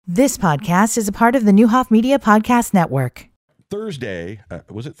This podcast is a part of the Newhoff Media Podcast Network. Thursday,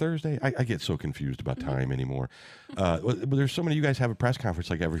 was it Thursday? I get so confused about time anymore. There's so many of you guys have a press conference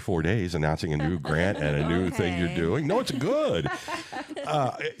like every 4 days announcing a new grant and a new thing you're doing. No, it's good.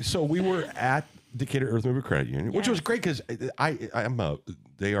 So we were at Decatur Earth Mover Credit Union, which was great because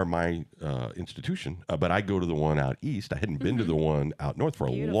they are my institution, but I go to the one out east. I hadn't been to the one out north for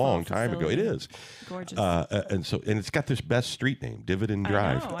a long time ago. It is gorgeous, and it's got this best street name, Dividend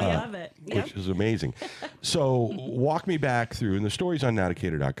Drive. I love it, which is amazing. So walk me back through, and the story's on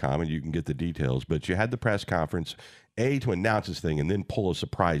nowdecatur.com, and you can get the details. But you had the press conference. To announce this thing and then pull a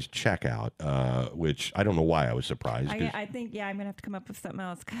surprise check out, which I don't know why I was surprised. I think, I'm going to have to come up with something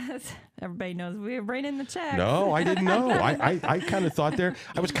else because everybody knows we're bringing the check. No, I didn't know. I kind of thought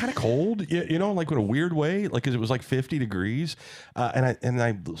I was kind of cold, like in a weird way, like because it was like 50 degrees. And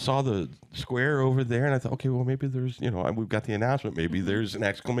I saw the square over there and I thought, okay, well, maybe there's, we've got the announcement. Maybe there's an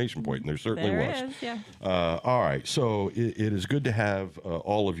exclamation point, and there certainly was. Is, yeah. All right. So it is good to have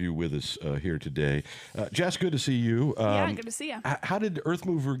all of you with us here today. Jess, good to see you. Good to see you. How did Earth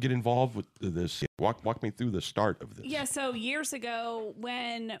Mover get involved with this? Walk me through the start of this. Yeah, so years ago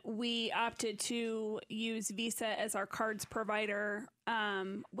when we opted to use Visa as our cards provider,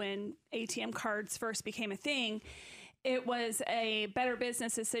 when ATM cards first became a thing, it was a better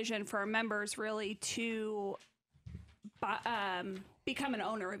business decision for our members really to become an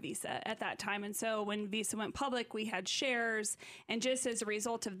owner of Visa at that time. And so when Visa went public, we had shares. And just as a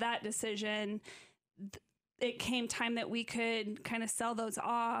result of that decision, it came time that we could kind of sell those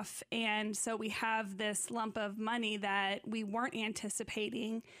off. And so we have this lump of money that we weren't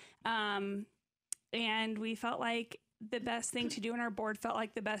anticipating. And we felt like the best thing to do, and our board felt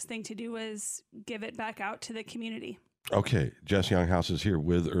like the best thing to do was give it back out to the community. Okay. Jess Younghouse is here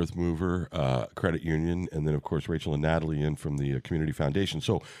with Earth Mover Credit Union. And then, of course, Rachel and Natalie in from the Community Foundation.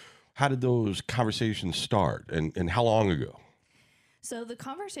 So how did those conversations start and how long ago? So the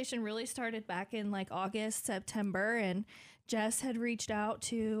conversation really started back in like August, September, and Jess had reached out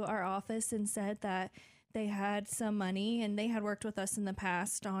to our office and said that they had some money and they had worked with us in the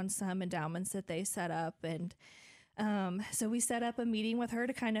past on some endowments that they set up. And so we set up a meeting with her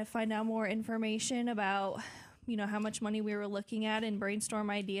to kind of find out more information about, how much money we were looking at and brainstorm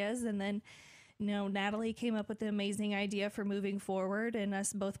ideas. And then Natalie came up with the amazing idea for moving forward and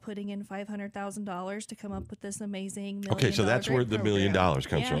us both putting in $500,000 to come up with this amazing $1 million. Okay, so that's where the $1 million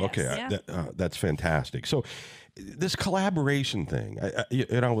comes from. Okay, yes. That's fantastic. So this collaboration thing, we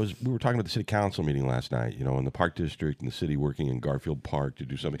were talking about the city council meeting last night, in the Park District and the city working in Garfield Park to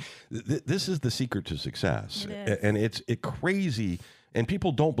do something. This is the secret to success. And it's crazy. And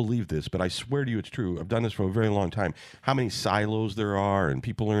people don't believe this, but I swear to you it's true. I've done this for a very long time. How many silos there are, and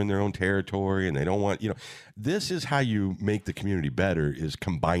people are in their own territory, and they don't want, this is how you make the community better, is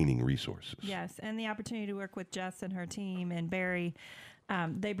combining resources. Yes, and the opportunity to work with Jess and her team and Barry,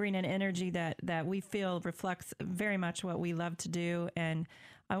 they bring an energy that we feel reflects very much what we love to do. And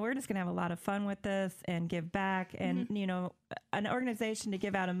we're just going to have a lot of fun with this and give back. And, an organization to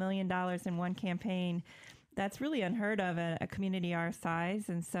give out $1 million in one campaign, that's really unheard of at a community our size.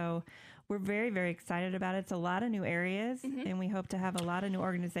 And so we're very, very excited about it. It's a lot of new areas, and we hope to have a lot of new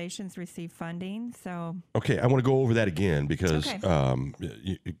organizations receive funding. So okay, I want to go over that again because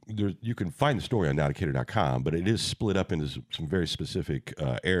you can find the story on nowdecatur.com, but it is split up into some very specific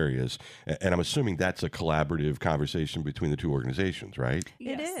areas. And I'm assuming that's a collaborative conversation between the two organizations, right?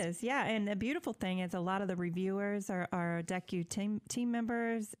 It is, yeah. And the beautiful thing is a lot of the reviewers are DECU team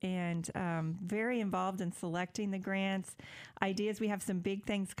members and very involved in selecting the grants, ideas. We have some big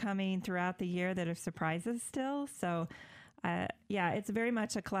things coming throughout the year that are surprises still. So, it's very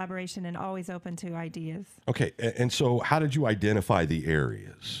much a collaboration and always open to ideas. Okay. And so how did you identify the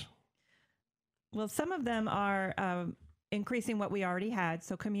areas? Well, some of them are increasing what we already had.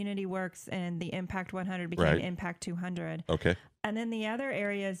 So Community Works and the Impact 100 became Impact 200. Okay. And then the other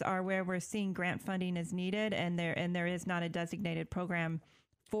areas are where we're seeing grant funding is needed, and there is not a designated program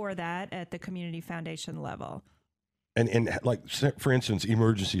for that at the Community Foundation level. And like, for instance,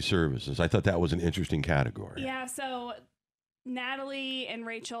 emergency services. I thought that was an interesting category. Yeah, so Natalie and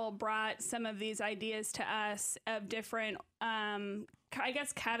Rachel brought some of these ideas to us of different,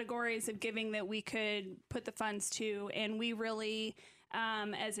 categories of giving that we could put the funds to. And we really,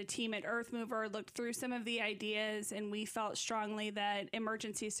 as a team at Earth Mover, looked through some of the ideas, and we felt strongly that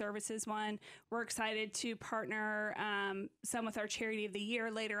emergency services one. We're excited to partner some with our charity of the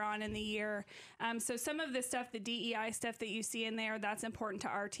year later on in the year. So some of the stuff, the DEI stuff that you see in there, that's important to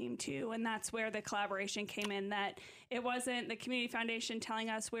our team too. And that's where the collaboration came in, that it wasn't the Community Foundation telling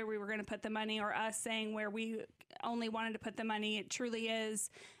us where we were going to put the money or us saying where we only wanted to put the money. It truly is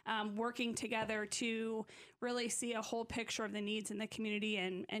working together to really see a whole picture of the needs in the community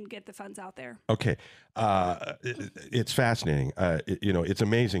and get the funds out there. Okay. It's fascinating. It's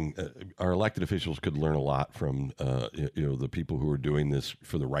amazing. Our elected officials could learn a lot from, the people who are doing this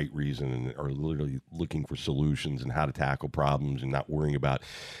for the right reason and are literally looking for solutions and how to tackle problems and not worrying about,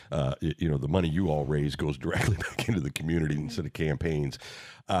 the money you all raise goes directly back into the community instead of campaigns.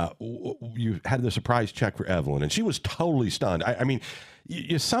 You had the surprise check for Evelyn, and she was totally stunned. I mean,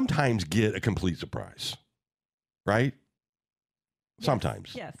 you sometimes get a complete surprise, right? Yes,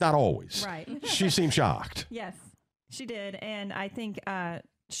 Sometimes. yes. Not always. Right. She seemed shocked. Yes, she did. And I think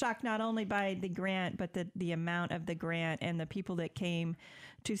shocked not only by the grant, but the amount of the grant and the people that came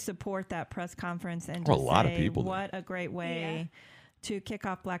to support that press conference and to a lot of say people what a great way to kick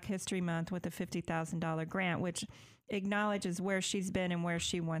off Black History Month with a $50,000 grant, which acknowledges where she's been and where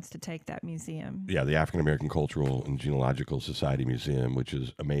she wants to take that museum. Yeah, the African American Cultural and Genealogical Society Museum, which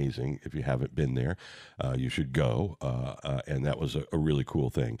is amazing. If you haven't been there, you should go. And that was a really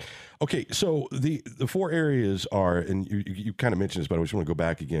cool thing. Okay, so the 4 areas are, and you kind of mentioned this, but I just want to go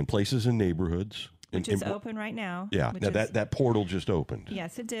back again. Places and neighborhoods. Which is open right now. Yeah, now that portal just opened.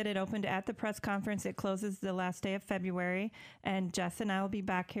 Yes, it did. It opened at the press conference. It closes the last day of February. And Jess and I will be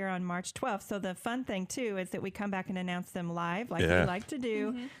back here on March 12th. So the fun thing, too, is that we come back and announce them live, like we like to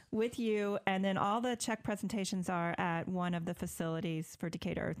do with you. And then all the check presentations are at one of the facilities for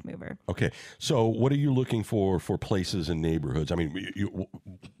Decatur Earth Mover. Okay, so what are you looking for places and neighborhoods? I mean,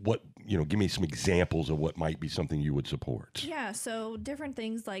 give me some examples of what might be something you would support. Yeah, so different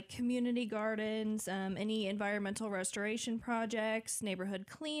things like community gardens, any environmental restoration projects, neighborhood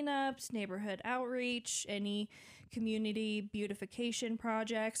cleanups, neighborhood outreach, any community beautification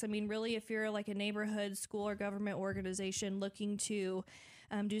projects. I mean, really, if you're like a neighborhood school or government organization looking to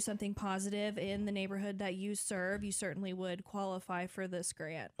do something positive in the neighborhood that you serve, you certainly would qualify for this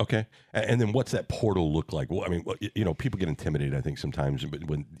grant. Okay. And then what's that portal look like? Well, I mean, people get intimidated, I think, sometimes, but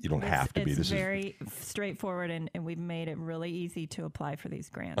when you don't have to be. It's very straightforward, and we've made it really easy to apply for these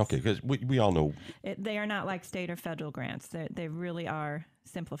grants. Okay, because we all know. They are not like state or federal grants. They really are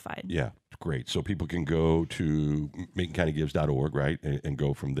simplified. Yeah, great. So people can go to MaconCountyGives.org, right, and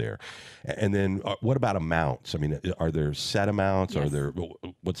go from there. And then what about amounts? I mean, are there set amounts? Yes.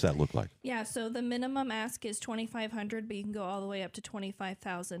 What's that look like? Yeah, so the minimum ask is $2,500, but you can go all the way up to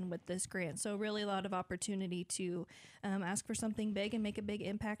 $25,000 with this grant. So really a lot of opportunity to ask for something big and make a big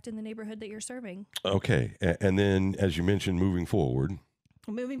impact in the neighborhood that you're serving. Okay, and then as you mentioned, moving forward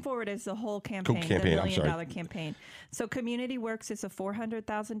is the whole campaign, the $1 million campaign. So Community Works is a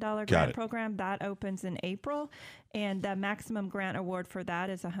 $400,000 grant program that opens in April, and the maximum grant award for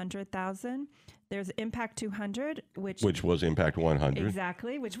that is $100,000. There's Impact 200, which was Impact 100,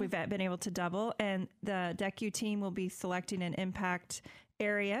 exactly, which we've been able to double, and the DECU team will be selecting an impact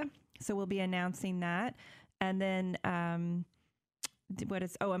area, so we'll be announcing that, and then.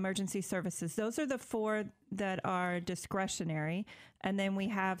 Emergency services. Those are the 4 that are discretionary. And then we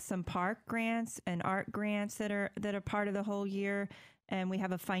have some park grants and art grants that are part of the whole year. And we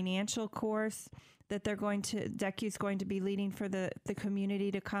have a financial course that DECU's going to be leading for the community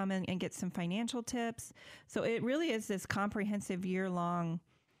to come and get some financial tips. So it really is this comprehensive year-long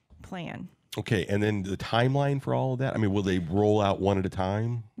plan. Okay, and then the timeline for all of that? I mean, will they roll out one at a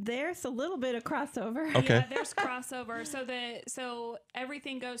time? There's a little bit of crossover. Okay. Yeah, there's crossover. So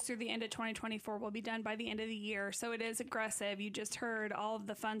everything goes through the end of 2024 will be done by the end of the year. So it is aggressive. You just heard all of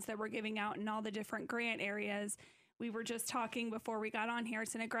the funds that we're giving out in all the different grant areas. We were just talking before we got on here.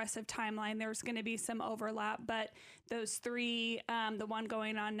 It's an aggressive timeline. There's going to be some overlap, but those 3, the one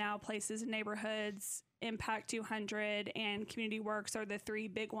going on now, Places and Neighborhoods, Impact 200, and Community Works are the 3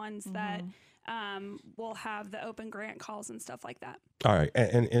 big ones that will have the open grant calls and stuff like that. All right.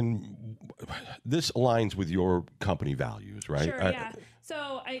 And this aligns with your company values, right? Sure, yeah.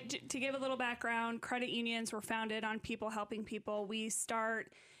 So to give a little background, credit unions were founded on people helping people. We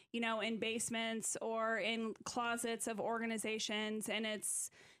start in basements or in closets of organizations, and it's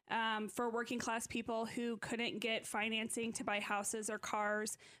for working class people who couldn't get financing to buy houses or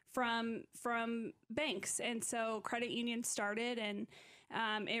cars from banks. And so credit unions started, and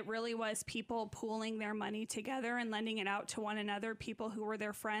it really was people pooling their money together and lending it out to one another, people who were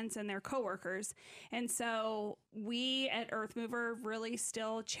their friends and their coworkers. And so we at Earth Mover really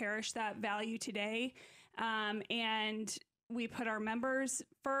still cherish that value today. And we put our members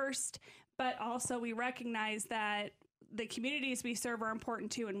first, but also we recognize that the communities we serve are important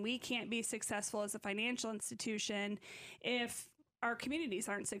too, and we can't be successful as a financial institution if our communities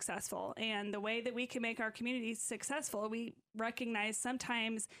aren't successful. And the way that we can make our communities successful, we recognize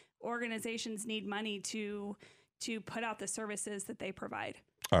sometimes organizations need money to to put out the services that they provide.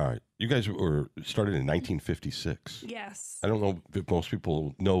 All right. You guys were started in 1956. Yes. I don't know if most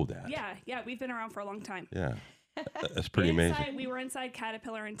people know that. Yeah. We've been around for a long time. Yeah. That's pretty amazing. We were inside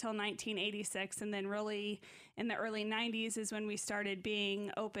Caterpillar until 1986, and then really in the early 90s is when we started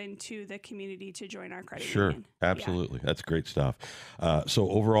being open to the community to join our credit union. Absolutely. Yeah. That's great stuff. So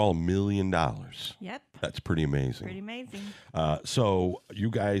overall, $1 million. Yep. That's pretty amazing. Pretty amazing. So you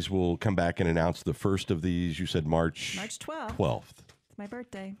guys will come back and announce the first of these. You said March 12th. It's my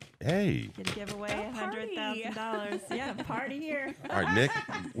birthday. Hey. Get to give away $100,000. Yeah, party here. All right, Nick,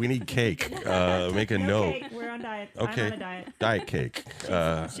 we need cake. Make a note. Cake. We're on diet. Okay. I'm on a diet. Diet cake.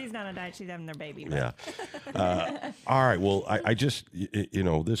 She's not on a diet. She's having their baby. Yeah. All right. Well, I just,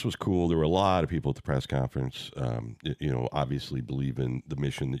 this was cool. There were a lot of people at the press conference, obviously believe in the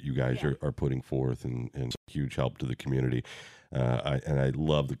mission that you guys are putting forth, and it's a huge help to the community. I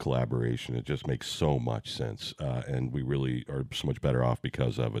love the collaboration. It just makes so much sense, and we really are so much better off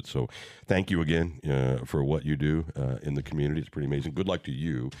because of it. So thank you again for what you do in the community. It's pretty amazing. Good luck to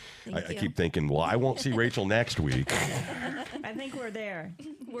you. I keep thinking, well, I won't see Rachel next week. I think we're there.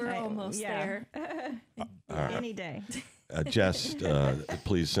 We're almost there. Any day. Jess,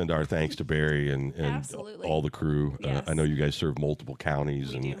 please send our thanks to Barry and all the crew. Yes. I know you guys serve multiple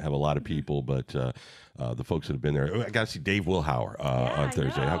counties and have a lot of people, but the folks that have been there, I got to see Dave Wilhauer on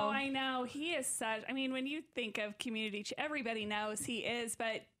Thursday. I know. He is such, when you think of community, everybody knows he is,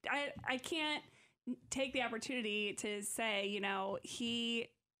 but I can't take the opportunity to say, he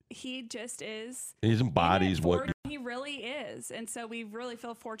just is. He embodies what he really is. And so we really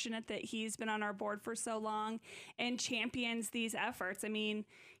feel fortunate that he's been on our board for so long and champions these efforts.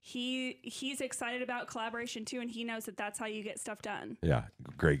 He's excited about collaboration too, and he knows that that's how you get stuff done. Yeah,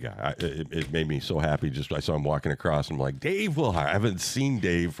 great guy. It made me so happy. I saw him walking across, and I'm like, Dave Wilhauer. I haven't seen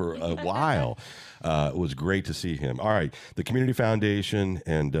Dave for a while. It was great to see him. All right, the Community Foundation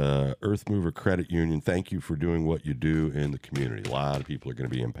and Earth Mover Credit Union, thank you for doing what you do in the community. A lot of people are going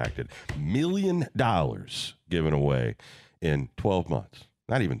to be impacted. $1 million given away in 12 months.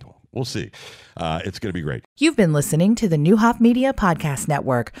 Not even 12. We'll see. It's going to be great. You've been listening to the Neuhoff Media Podcast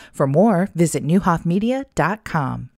Network. For more, visit neuhoffmedia.com.